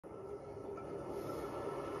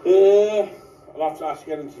I'll have to ask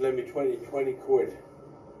Ellen to lend me 20 quid.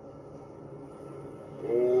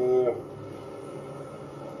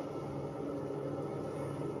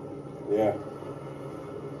 Yeah.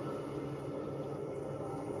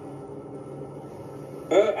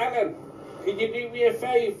 Ellen, can you do me a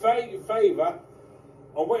favour?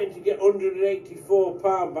 I'm waiting to get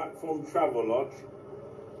 £184 back from Travelodge.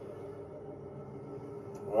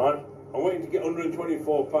 Right? I'm waiting to get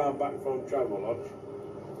 £124 back from Travelodge.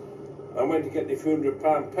 I'm waiting to get the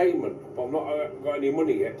 £300 payment, but I've not got any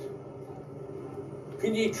money yet.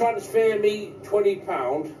 Can you transfer me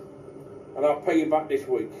 £20 and I'll pay you back this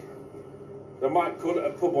week? I might call it a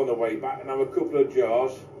pub on the way back and have a couple of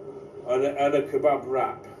jars and a kebab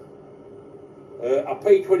wrap. I'll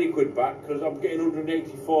pay 20 quid back because I'm getting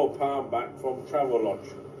 £184 back from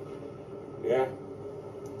Travelodge. Yeah?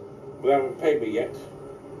 But they haven't paid me yet.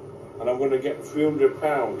 And I'm going to get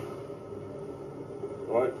 £300.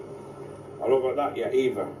 Right? I've not got that yet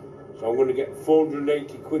either. So I'm going to get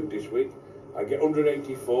 480 quid this week. I get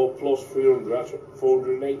 184 plus 300, that's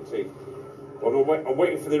 480. But I'm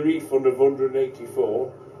waiting for the refund of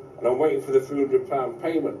 184 and I'm waiting for the £300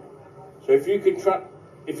 payment. So if you can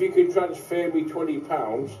transfer me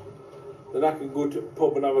 £20, then I can go to the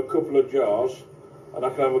pub and have a couple of jars and I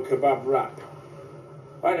can have a kebab wrap.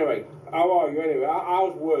 Anyway, how are you anyway?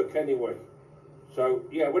 How's work anyway? So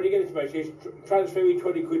yeah, when you get this message, transfer me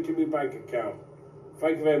 20 quid to my bank account.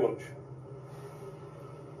 Thank you very much.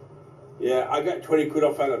 Yeah, I get 20 quid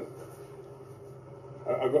off Ellen.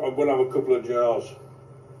 I'm going to have a couple of jars.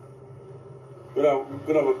 Going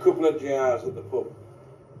to have a couple of jars at the pub.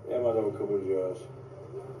 Yeah, I might have a couple of jars.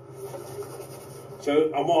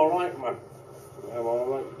 So I'm all right, man. I'm all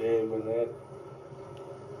right there with that.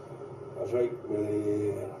 That's right,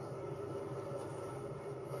 yeah.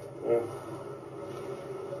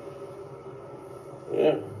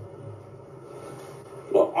 Yeah.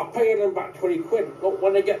 Look, I pay them back 20 quid. Look,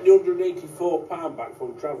 when I get the £184 back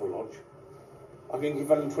from Travelodge, I can give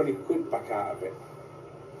them 20 quid back out of it.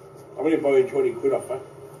 I'm only buying 20 quid off her.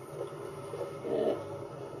 Yeah.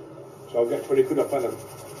 So I'll get 20 quid off them.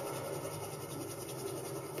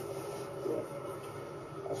 Yeah.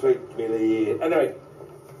 That's right, really. Anyway,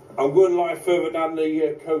 I'm going live further down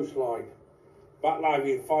the coastline. Back live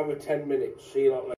in 5 or 10 minutes. See you later.